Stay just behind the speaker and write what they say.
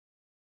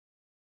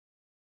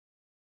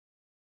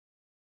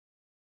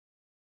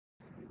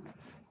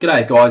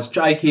G'day guys,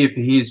 Jake here for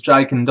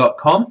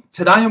here'sjaken.com.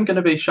 Today I'm going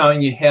to be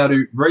showing you how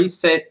to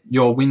reset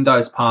your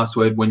Windows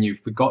password when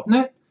you've forgotten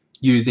it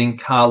using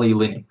Kali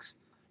Linux.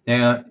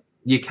 Now,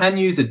 you can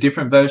use a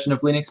different version of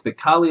Linux, but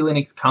Kali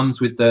Linux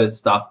comes with the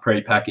stuff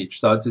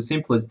pre-packaged. So it's as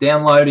simple as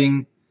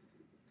downloading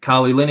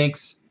Kali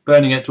Linux,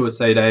 burning it to a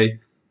CD,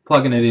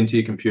 plugging it into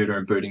your computer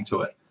and booting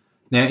to it.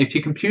 Now, if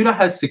your computer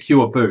has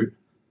secure boot,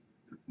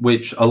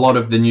 which a lot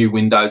of the new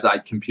Windows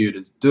 8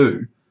 computers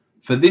do,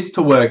 for this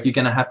to work, you're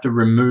going to have to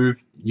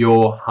remove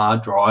your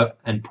hard drive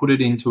and put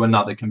it into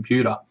another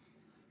computer.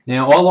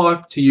 Now, I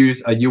like to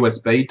use a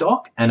USB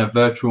dock and a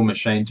virtual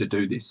machine to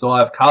do this. So I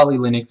have Kali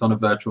Linux on a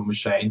virtual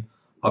machine.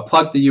 I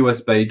plug the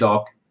USB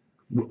dock,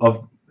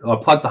 I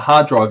plug the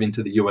hard drive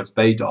into the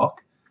USB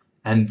dock,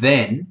 and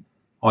then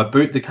I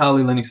boot the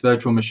Kali Linux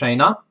virtual machine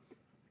up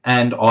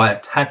and I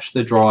attach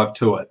the drive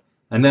to it.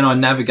 And then I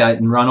navigate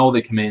and run all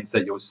the commands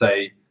that you'll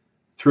see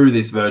through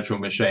this virtual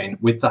machine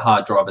with the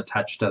hard drive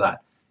attached to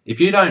that. If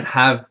you don't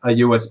have a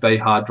USB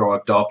hard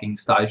drive docking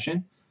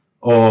station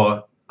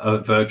or a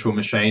virtual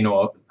machine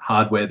or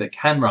hardware that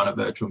can run a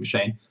virtual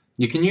machine,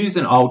 you can use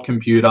an old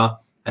computer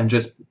and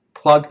just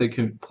plug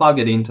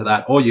it into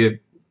that, or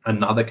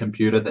another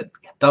computer that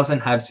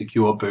doesn't have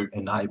secure boot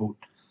enabled,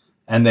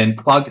 and then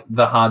plug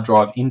the hard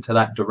drive into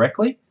that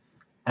directly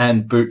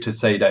and boot to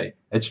CD.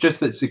 It's just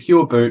that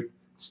secure boot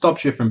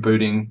stops you from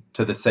booting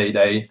to the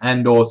CD,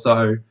 and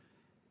also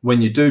when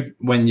you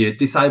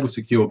disable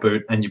secure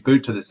boot and you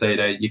boot to the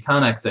CD, you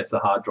can't access the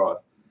hard drive.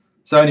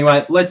 So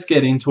anyway, let's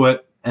get into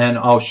it and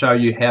I'll show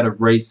you how to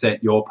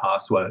reset your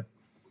password.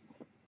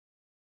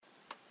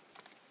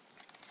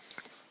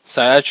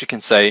 So as you can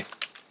see,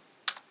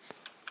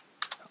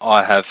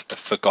 I have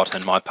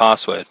forgotten my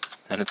password,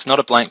 and it's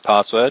not a blank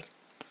password.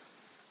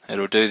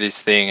 It'll do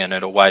this thing and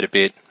it'll wait a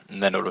bit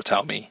and then it'll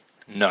tell me,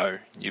 no,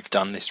 you've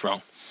done this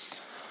wrong.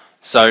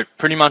 So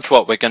pretty much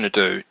what we're going to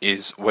do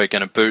is we're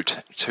going to boot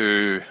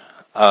to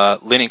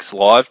Linux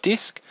Live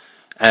disk,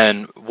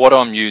 and what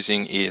I'm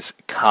using is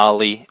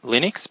Kali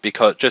Linux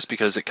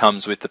because it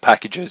comes with the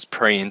packages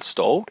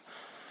pre-installed.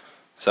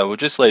 So we'll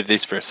just leave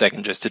this for a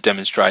second just to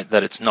demonstrate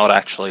that it's not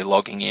actually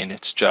logging in,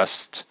 it's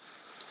just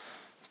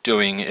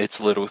doing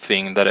its little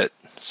thing that it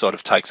sort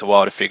of takes a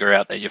while to figure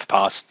out that you've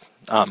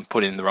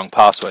put in the wrong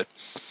password.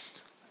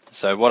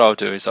 So what I'll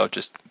do is I'll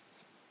just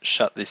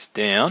shut this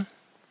down.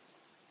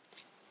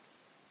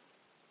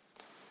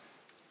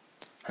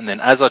 And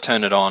then as I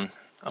turn it on,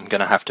 I'm going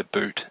to have to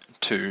boot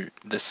to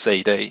the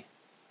CD.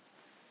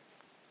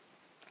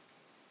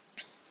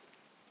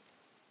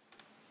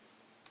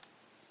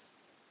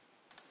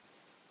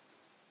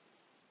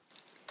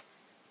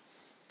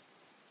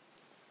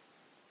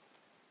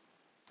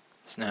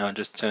 So now I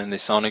just turn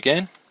this on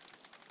again.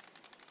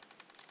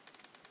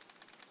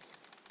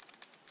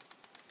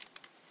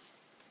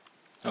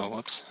 Oh,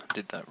 whoops, I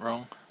did that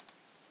wrong.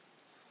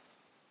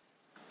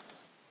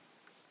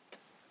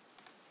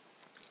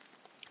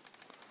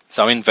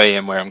 So in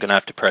VMware, I'm going to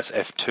have to press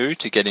F2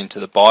 to get into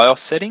the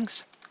BIOS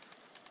settings.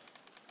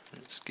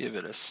 Just give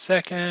it a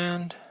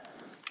second.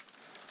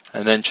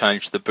 And then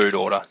change the boot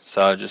order.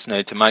 So I just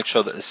need to make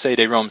sure that the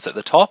CD-ROM's at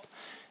the top.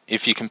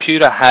 If your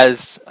computer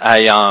has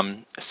a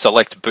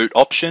select boot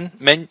option,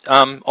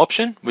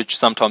 which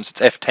sometimes it's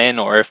F10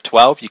 or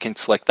F12, you can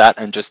select that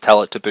and just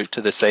tell it to boot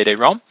to the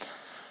CD-ROM.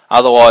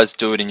 Otherwise,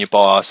 do it in your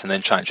BIOS and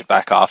then change it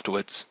back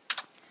afterwards.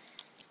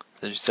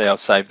 As you see, I'll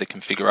save the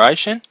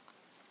configuration.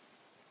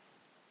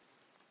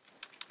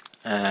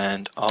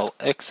 And I'll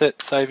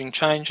exit saving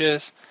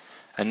changes,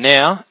 and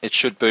now it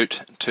should boot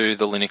to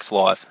the Linux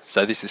Live.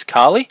 So this is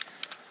Kali,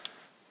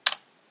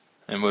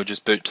 and we'll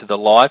just boot to the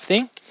live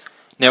thing.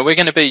 Now we're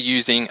going to be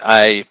using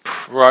a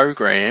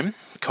program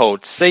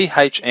called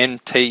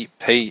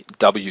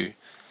CHNTPW. I'm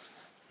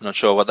not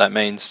sure what that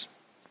means,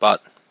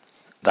 but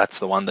that's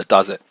the one that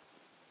does it.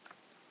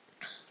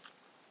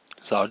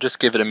 So I'll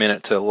just give it a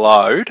minute to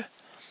load.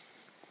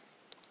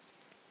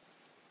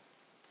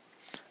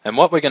 And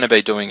what we're going to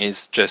be doing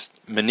is just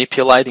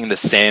manipulating the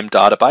SAM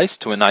database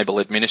to enable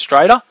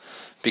administrator,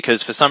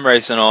 because for some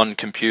reason on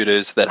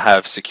computers that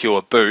have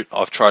secure boot,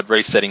 I've tried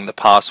resetting the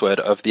password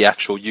of the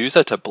actual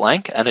user to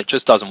blank and it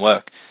just doesn't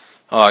work.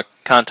 I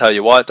can't tell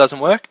you why it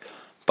doesn't work,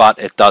 but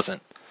it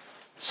doesn't.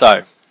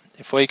 So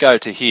if we go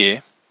to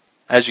here,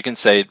 as you can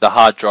see, the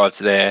hard drive's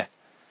there.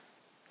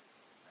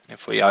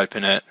 If we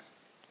open it,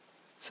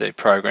 see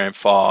program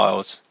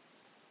files,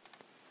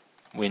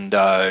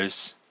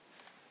 Windows,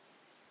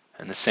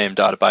 and the SAM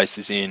database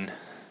is in,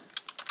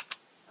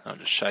 I'll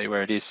just show you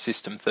where it is,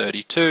 system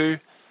 32, and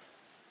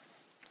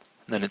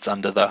then it's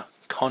under the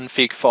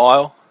config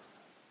file.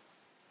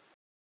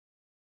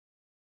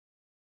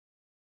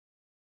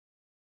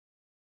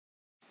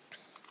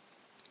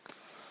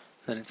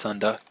 Then it's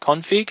under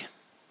config,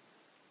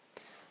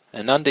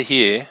 and under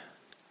here,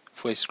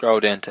 if we scroll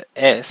down to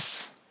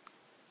S,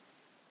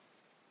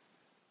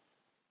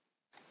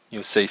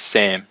 you'll see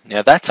SAM.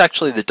 Now that's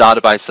actually the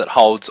database that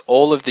holds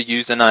all of the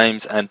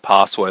usernames and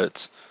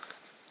passwords.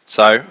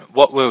 So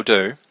what we'll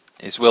do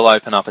is we'll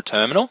open up a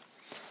terminal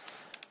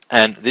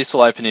and this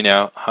will open in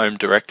our home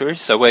directory.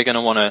 So we're going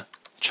to want to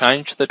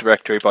change the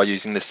directory by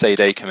using the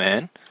cd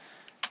command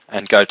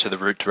and go to the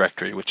root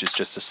directory, which is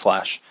just a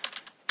slash.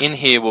 In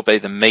here will be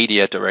the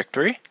media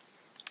directory.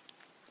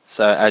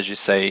 So as you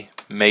see,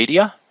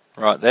 media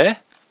right there.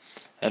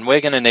 And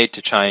we're going to need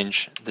to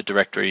change the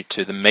directory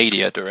to the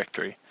media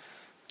directory.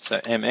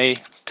 So me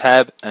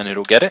tab and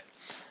it'll get it.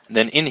 And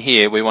then in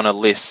here we want to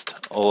list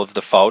all of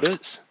the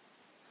folders.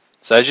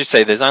 So as you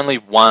see, there's only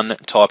one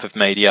type of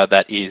media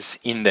that is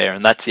in there,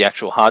 and that's the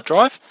actual hard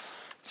drive.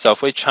 So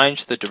if we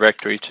change the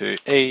directory to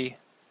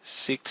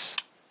E6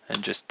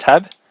 and just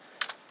tab,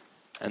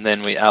 and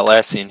then we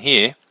ls in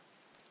here,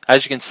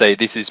 as you can see,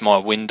 this is my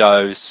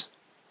Windows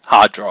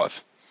hard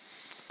drive.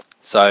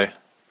 So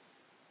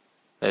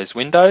there's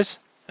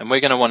Windows, and we're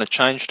going to want to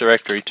change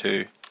directory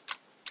to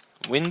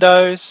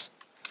Windows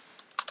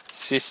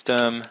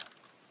System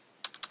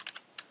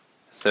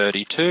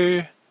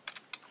 32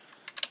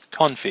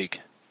 config.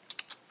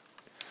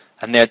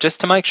 And now,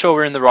 just to make sure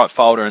we're in the right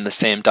folder and the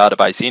SAM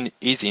database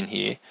is in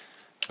here,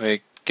 we're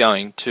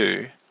going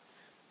to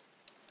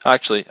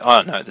actually,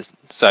 oh no,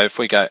 so if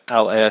we go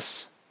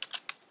ls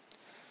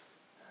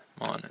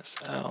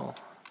 -l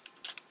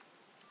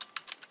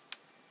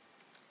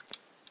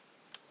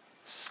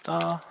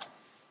star,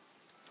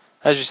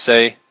 as you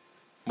see,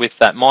 with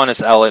that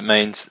 -l it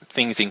means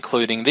things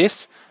including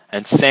this,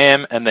 and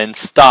SAM and then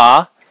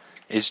star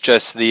is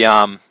just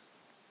the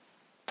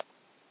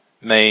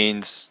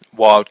means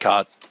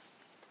wildcard.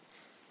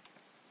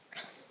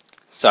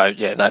 So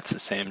yeah, that's the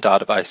SAM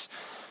database.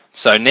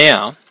 So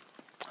now,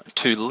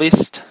 to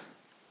list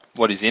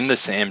what is in the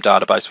SAM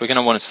database, we're going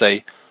to want to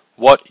see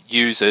what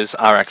users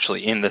are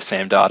actually in the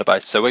SAM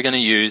database. So we're going to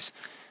use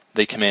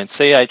the command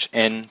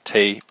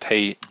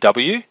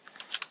chntpw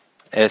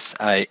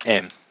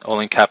SAM, all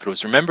in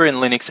capitals. Remember, in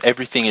Linux,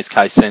 everything is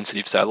case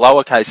sensitive, so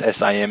lowercase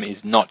SAM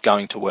is not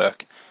going to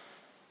work.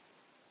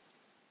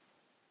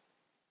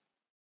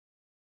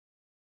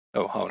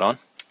 Oh, hold on.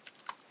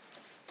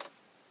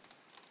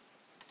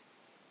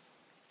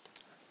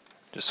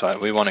 Just so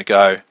we want to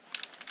go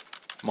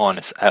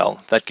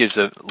 -l. That gives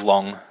a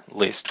long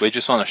list. We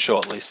just want a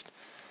short list.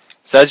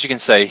 So as you can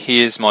see,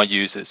 here's my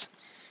users.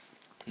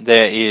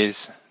 There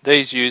is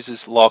these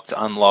users, locked,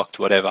 unlocked,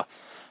 whatever.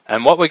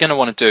 And what we're going to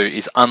want to do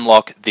is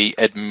unlock the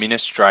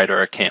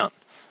administrator account.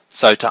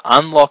 So to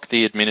unlock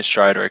the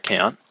administrator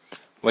account,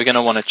 we're going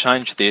to want to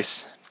change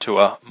this to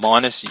a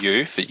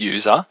 -u for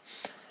user,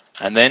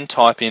 and then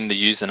type in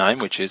the username,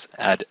 which is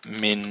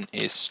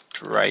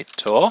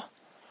administrator,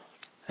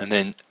 and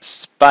then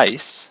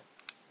space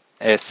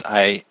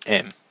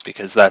SAM,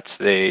 because that's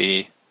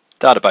the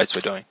database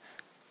we're doing.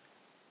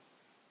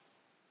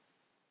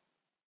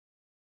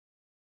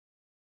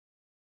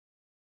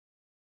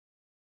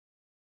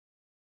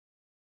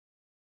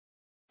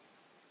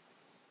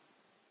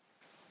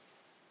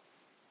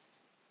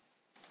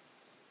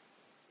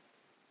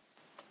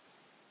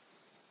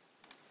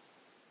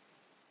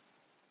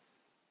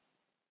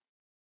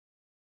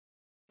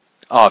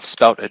 Oh, I've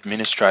spelt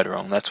administrator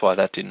wrong. That's why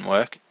that didn't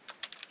work.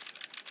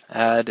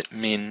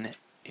 Admin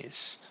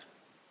needs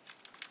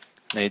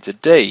a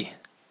D.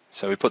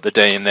 So we put the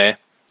D in there.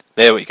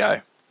 There we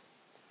go.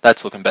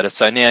 That's looking better.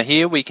 So now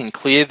here we can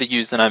clear the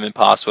username and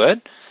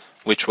password,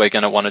 which we're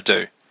going to want to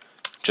do,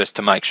 just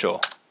to make sure.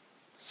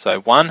 So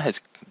one has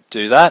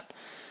do that.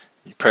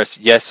 You press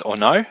yes or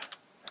no.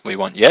 We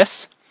want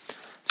yes.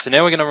 So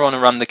now we're going to want to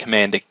run the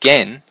command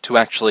again to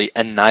actually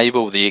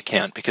enable the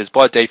account, because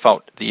by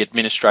default the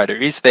administrator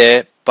is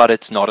there, but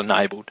it's not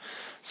enabled.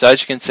 So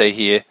as you can see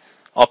here,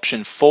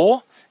 option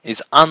 4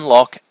 is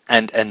unlock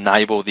and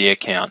enable the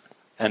account,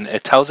 and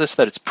it tells us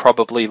that it's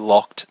probably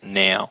locked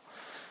now.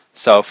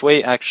 So if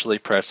we actually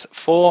press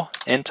 4,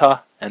 enter,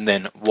 and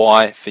then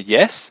Y for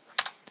yes,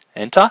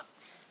 enter.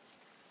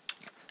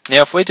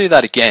 Now if we do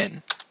that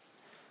again,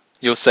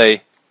 you'll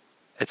see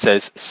it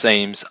says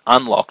seems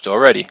unlocked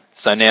already.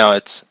 So now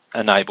it's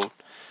enabled.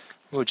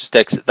 We'll just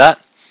exit that.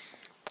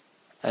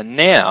 And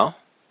now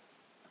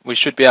we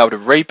should be able to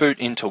reboot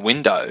into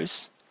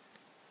Windows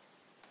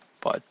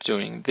by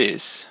doing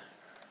this.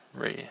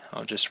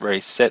 I'll just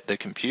reset the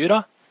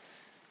computer.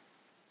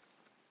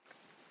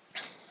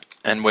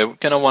 And we're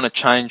going to want to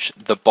change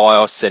the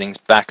BIOS settings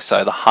back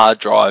so the hard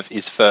drive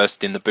is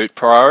first in the boot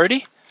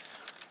priority.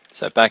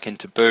 So back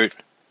into boot,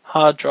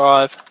 hard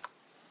drive.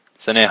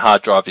 So now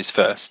hard drive is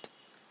first.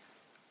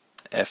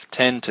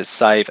 F10 to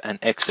save and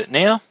exit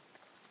now.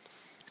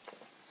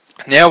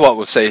 Now what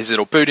we'll see is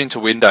it'll boot into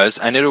Windows,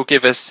 and it'll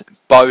give us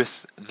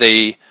both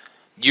the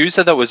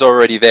user that was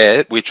already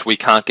there, which we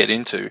can't get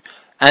into,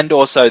 and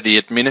also the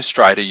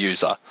administrator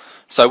user.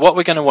 So what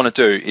we're going to want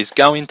to do is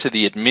go into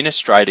the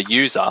administrator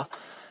user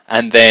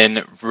and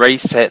then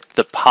reset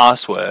the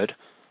password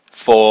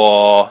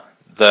for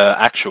the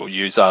actual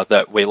user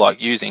that we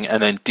like using,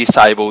 and then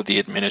disable the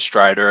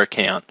administrator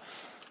account.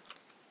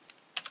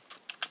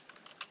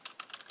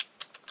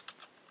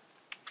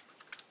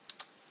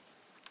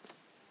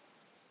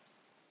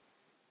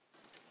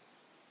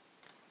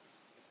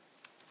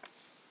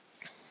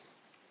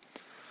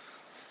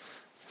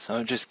 So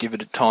I'll just give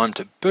it a time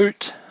to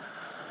boot.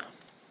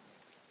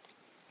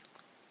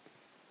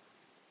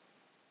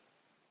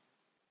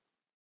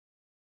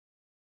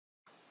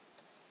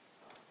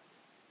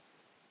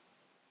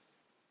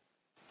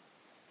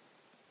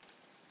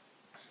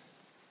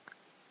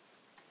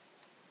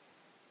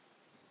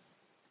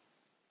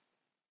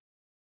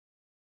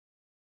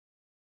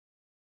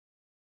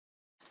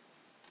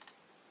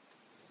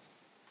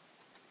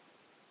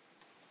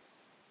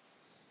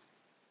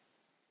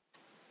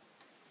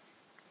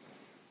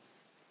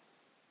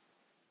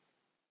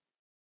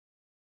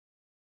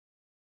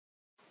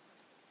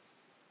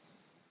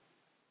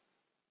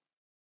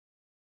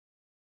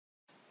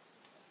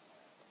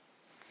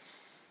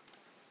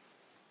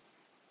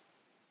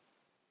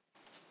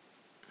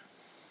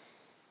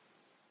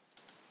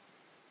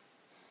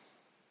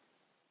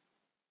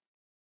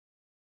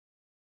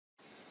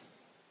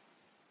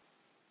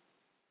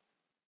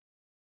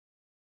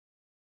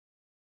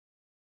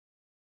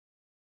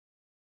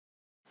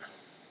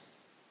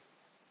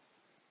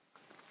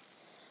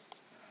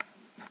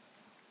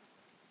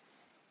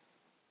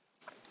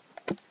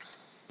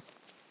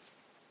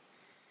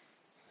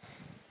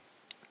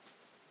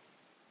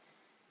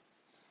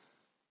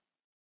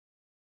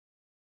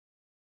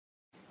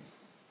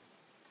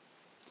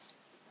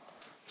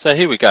 So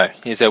here we go.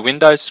 Here's our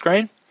Windows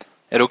screen.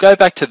 It'll go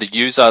back to the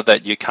user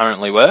that you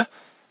currently were,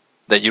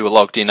 that you were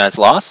logged in as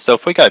last. So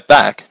if we go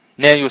back,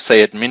 now you'll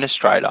see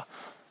administrator.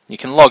 You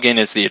can log in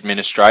as the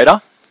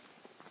administrator.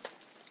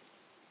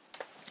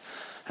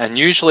 And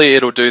usually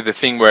it'll do the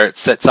thing where it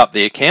sets up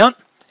the account.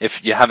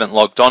 If you haven't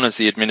logged on as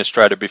the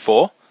administrator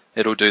before,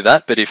 it'll do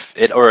that. But if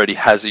it already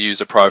has a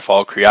user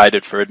profile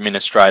created for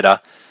administrator,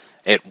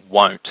 it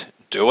won't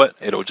do it.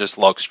 It'll just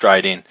log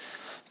straight in.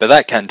 But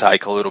that can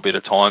take a little bit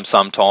of time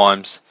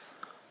sometimes.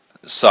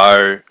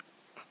 So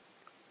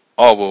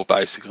I will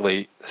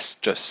basically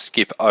just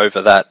skip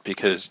over that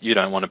because you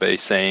don't want to be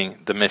seeing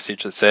the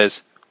message that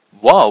says,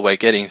 while we're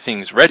getting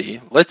things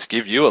ready, let's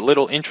give you a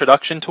little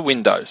introduction to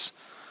Windows.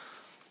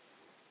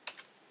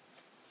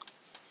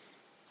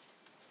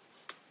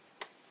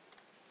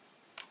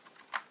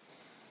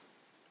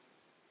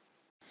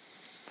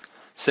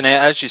 So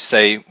now, as you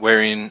see,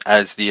 we're in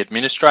as the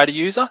administrator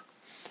user.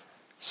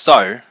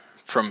 So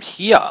from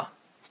here,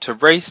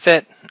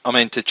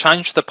 to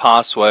change the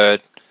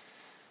password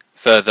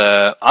for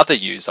the other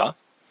user,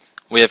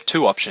 we have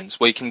two options.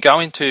 We can go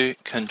into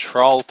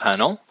Control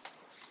Panel.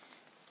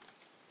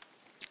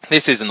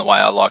 This isn't the way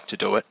I like to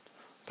do it,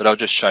 but I'll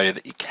just show you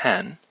that you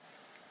can.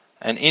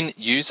 And in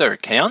User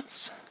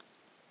Accounts,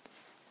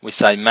 we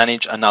say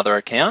Manage Another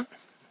Account.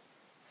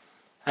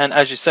 And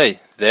as you see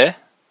there,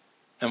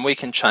 and we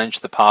can change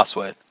the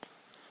password.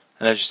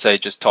 And as you see,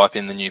 just type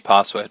in the new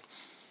password.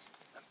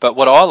 But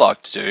what I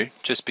like to do,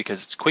 just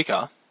because it's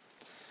quicker,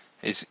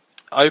 is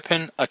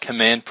open a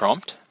command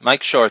prompt.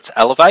 Make sure it's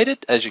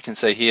elevated. As you can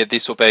see here,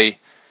 this will be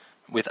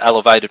with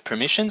elevated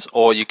permissions,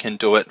 or you can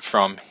do it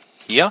from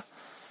here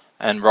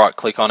and right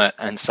click on it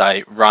and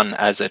say Run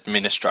as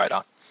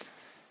Administrator.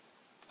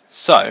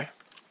 So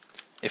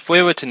if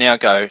we were to now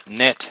go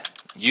Net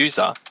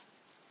User,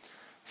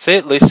 see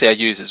it lists our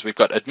users. We've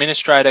got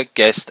Administrator,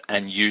 Guest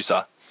and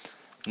User.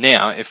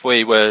 Now if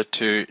we were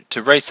to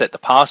reset the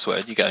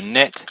password, you go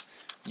Net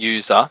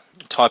User,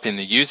 type in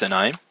the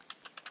username,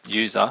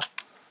 user,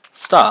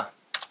 star.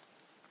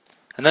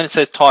 And then it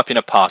says type in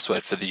a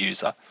password for the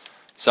user.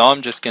 So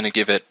I'm just going to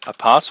give it a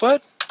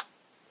password.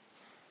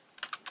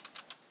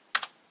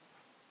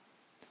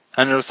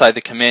 And it'll say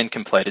the command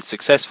completed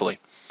successfully.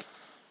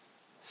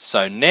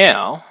 So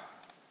now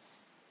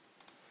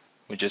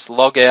we just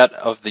log out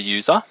of the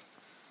user,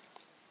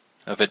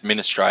 of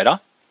administrator.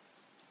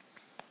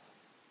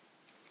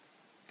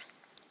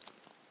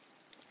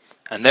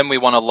 And then we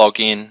want to log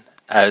in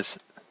as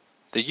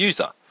the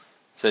user.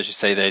 So as you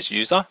see, there's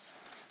user.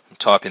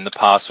 Type in the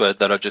password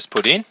that I just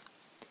put in.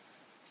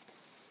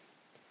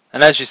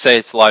 And as you see,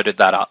 it's loaded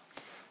that up.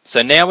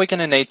 So now we're going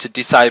to need to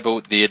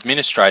disable the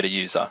administrator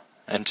user.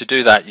 And to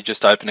do that, you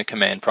just open a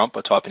command prompt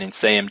by typing in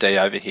CMD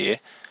over here.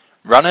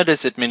 Run it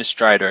as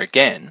administrator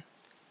again.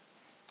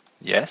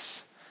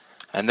 Yes.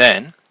 And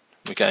then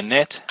we go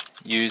Net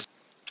User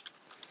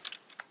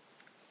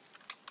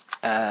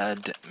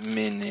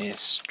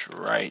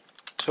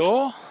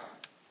Administrator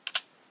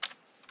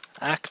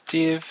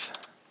Active.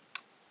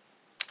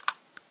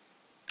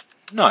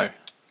 No.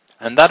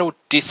 And that'll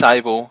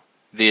disable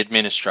the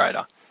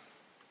administrator.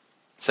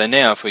 So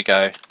now if we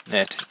go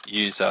Net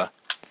User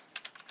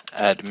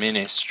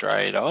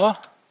Administrator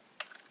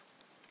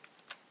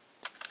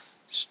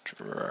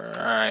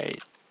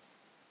straight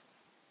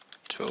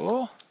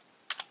to,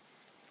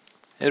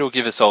 it'll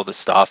give us all the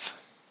stuff.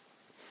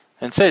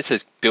 And see it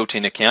says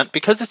built-in account.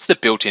 Because it's the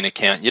built-in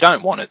account, you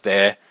don't want it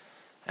there,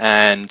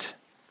 and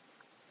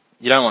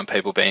you don't want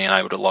people being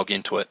able to log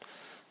into it.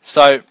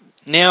 So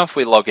now if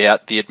we log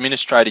out, the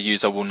administrator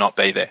user will not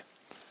be there.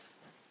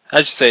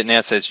 As you see, it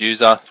now says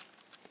user.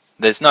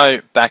 There's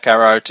no back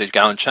arrow to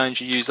go and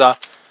change your user.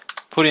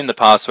 Put in the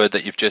password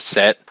that you've just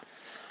set,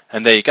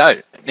 and there you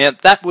go. Now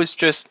that was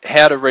just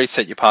how to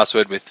reset your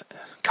password with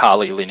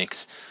Kali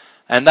Linux.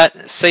 And that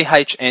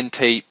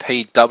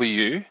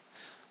CHNTPW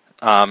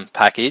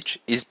package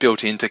is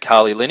built into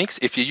Kali Linux.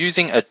 If you're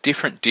using a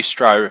different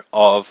distro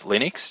of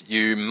Linux,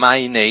 you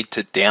may need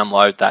to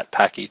download that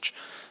package.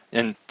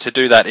 And to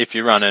do that, if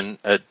you're running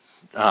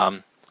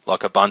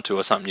like Ubuntu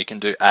or something, you can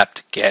do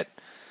apt-get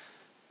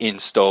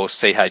install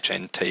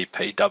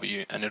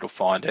CHNTPW and it'll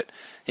find it.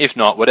 If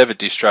not, whatever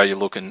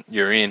distro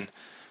you're in,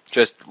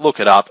 just look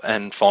it up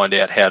and find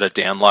out how to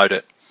download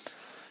it.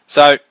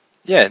 So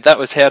yeah, that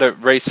was how to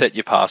reset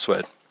your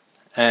password.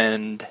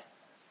 And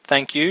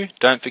thank you.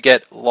 Don't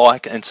forget,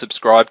 like and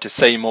subscribe to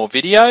see more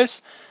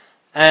videos,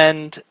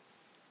 and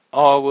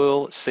I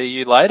will see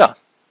you later.